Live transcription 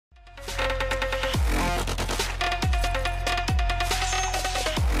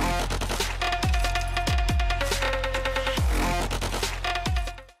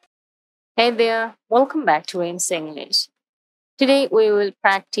Hey there, welcome back to Ains English. Today we will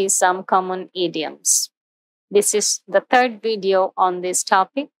practice some common idioms. This is the third video on this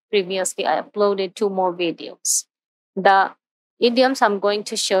topic. Previously, I uploaded two more videos. The idioms I'm going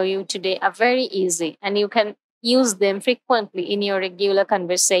to show you today are very easy and you can use them frequently in your regular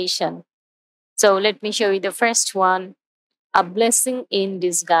conversation. So let me show you the first one, a blessing in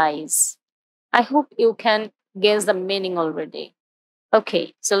disguise. I hope you can guess the meaning already.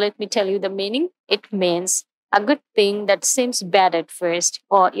 Okay, so let me tell you the meaning. It means a good thing that seems bad at first,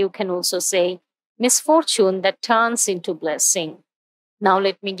 or you can also say misfortune that turns into blessing. Now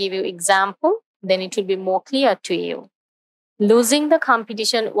let me give you example, then it will be more clear to you. Losing the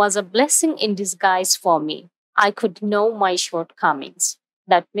competition was a blessing in disguise for me. I could know my shortcomings.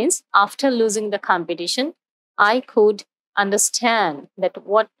 That means after losing the competition, I could understand that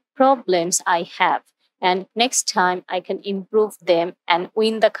what problems I have and next time I can improve them and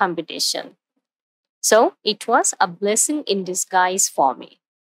win the competition. So it was a blessing in disguise for me.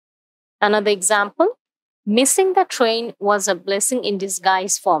 Another example, missing the train was a blessing in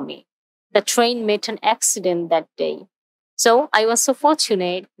disguise for me. The train met an accident that day. So I was so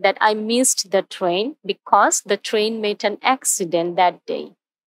fortunate that I missed the train because the train met an accident that day.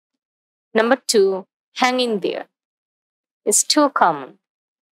 Number two, hang in there. It's too common.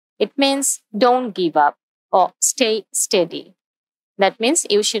 It means don't give up or stay steady. That means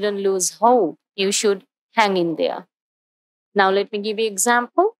you shouldn't lose hope. You should hang in there. Now let me give you an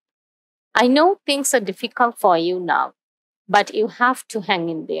example. I know things are difficult for you now, but you have to hang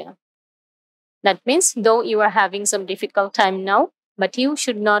in there. That means though you are having some difficult time now, but you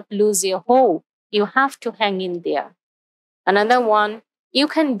should not lose your hope. You have to hang in there. Another one, you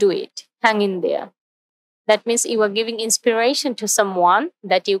can do it. Hang in there. That means you are giving inspiration to someone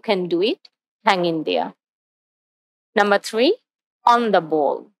that you can do it. Hang in there. Number three, on the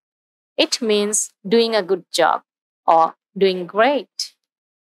ball. It means doing a good job or doing great.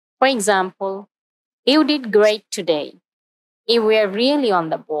 For example, you did great today. You were really on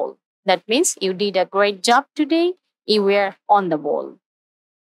the ball. That means you did a great job today. You were on the ball.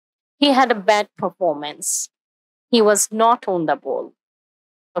 He had a bad performance. He was not on the ball.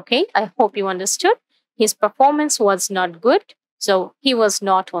 Okay, I hope you understood. His performance was not good, so he was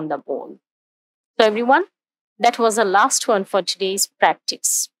not on the ball. So, everyone, that was the last one for today's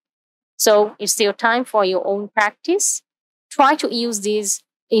practice. So, it's your time for your own practice. Try to use these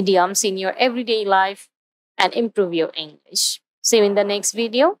idioms in your everyday life and improve your English. See you in the next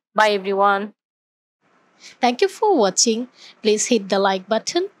video. Bye, everyone. Thank you for watching. Please hit the like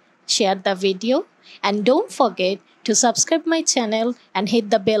button, share the video, and don't forget to subscribe my channel and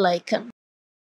hit the bell icon.